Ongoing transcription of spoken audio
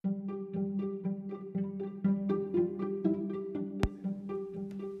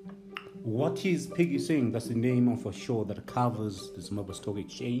what is Piggy saying? That's the name of a show that covers the Zimbabwe Stock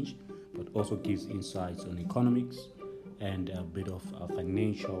Exchange, but also gives insights on economics and a bit of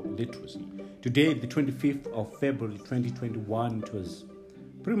financial literacy. Today, the 25th of February 2021, it was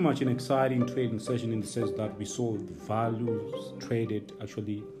pretty much an exciting trading session in the sense that we saw the values traded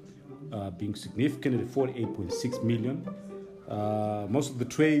actually being significant at 48.6 million. Most of the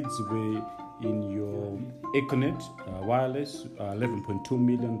trades were in your Econet wireless, 11.2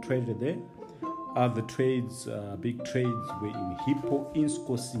 million traded there. Other trades, big trades, were in Hippo,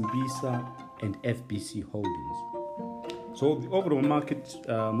 Insco, Simbisa, and FBC Holdings. So the overall market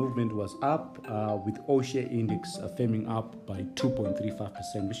movement was up, with all-share index firming up by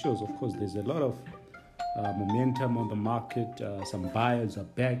 2.35%, which shows, of course, there's a lot of momentum on the market. Some buyers are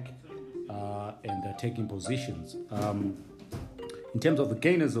back and they're taking positions. In terms of the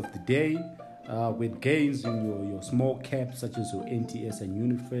gainers of the day, with gains in your small caps such as your NTS and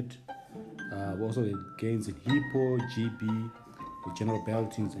Unifed, we also had gains in Hippo, GB, the General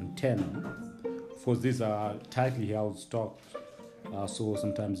Beltings, and Tenor. Of course, these are tightly held stocks, so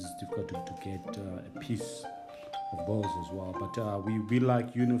sometimes it's difficult to get a piece of those as well. But we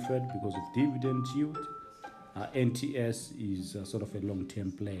like Unifed because of dividend yield. NTS is sort of a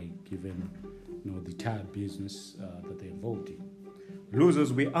long-term play given the tire business that they're involved in.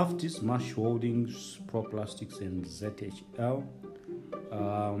 Losers were Aftis, Marsh Holdings, Pro Plastics, and ZHL.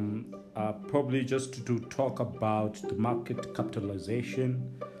 Probably just to talk about the market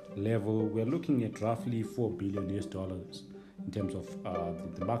capitalization level, we're looking at roughly $4 billion in terms of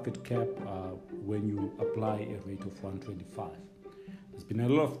the market cap when you apply a rate of 125. There's been a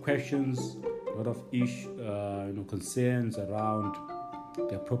lot of questions, a lot of concerns around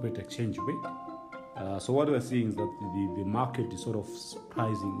the appropriate exchange rate. So what we're seeing is that the market is sort of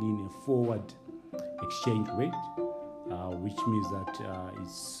pricing in a forward exchange rate, which means that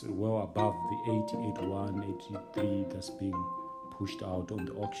it's well above the 80, 81, 83 that's being pushed out on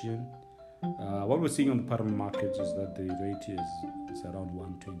the auction. What we're seeing on the parallel markets is that the rate is around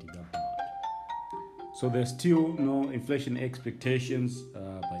 120 thereabout. So there's still no inflation expectations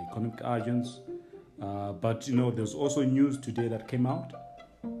by economic agents, but there's also news today that came out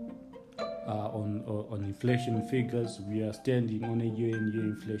on inflation figures. We are standing on a year-on-year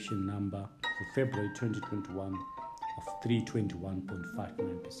inflation number for February 2021 of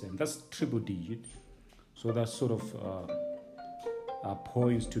 321.59%. That's triple digit. So that sort of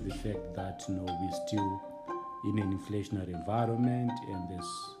points to the fact that we're still in an inflationary environment, and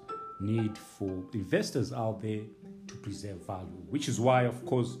there's need for investors out there to preserve value, which is why, of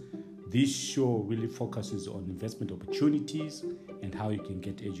course, this show really focuses on investment opportunities and how you can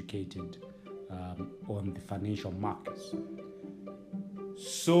get educated on the financial markets.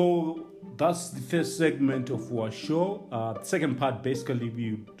 So that's the first segment of our show. The second part, basically,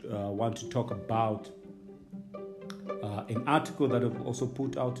 we want to talk about an article that I've also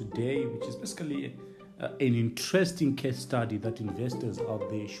put out today, which is basically an interesting case study that investors out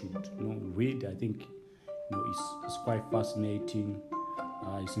there should read. I think it's quite fascinating.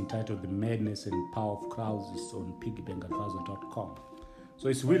 It's entitled "The Madness and Power of Crowds." It's on piggybankadvisor.com. So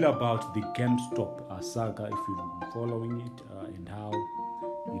it's really about the GameStop saga, if you've been following it, and how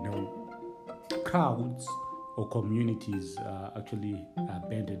crowds or communities actually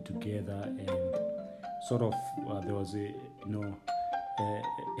banded together, and sort of there was a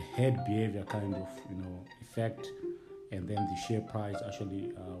herd behavior kind of effect, and then the share price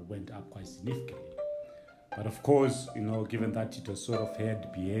actually went up quite significantly. But of course, given that it was sort of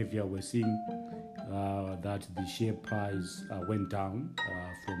herd behavior, we're seeing that the share price went down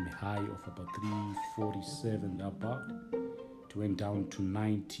from a high of about 347 about, it went down to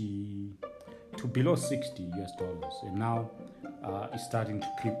 90 to below $60, and now it's starting to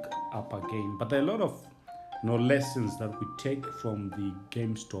click up again. But there are a lot of lessons that we take from the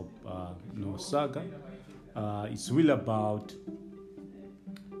GameStop saga. It's really about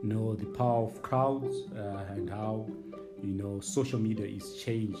the power of crowds and how social media is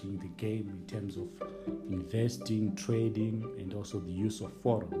changing the game in terms of investing, trading, and also the use of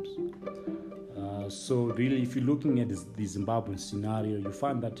forums. So really, if you're looking at the Zimbabwean scenario, you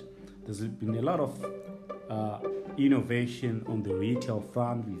find that there's been a lot of innovation on the retail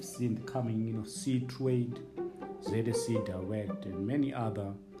front. We've seen the coming of C-Trade, ZSC Direct, and many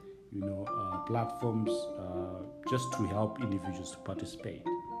other platforms just to help individuals to participate.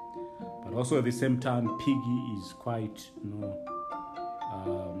 But also at the same time, Piggy is quite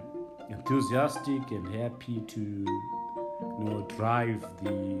enthusiastic and happy to drive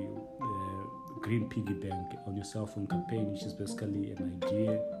the Green Piggy Bank on your cell phone campaign, which is basically an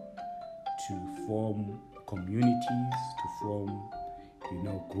idea to form communities, to form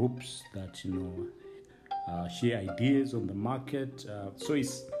groups that share ideas on the market. So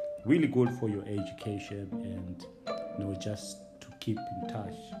it's really good for your education and just to keep in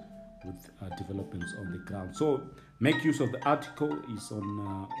touch with developments on the ground. So make use of the article. It's on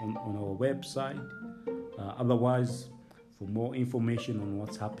our website. Otherwise, for more information on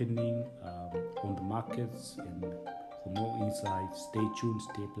what's happening on the markets and for more insights, stay tuned,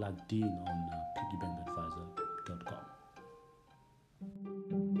 stay plugged in on piggybankadvisor.com.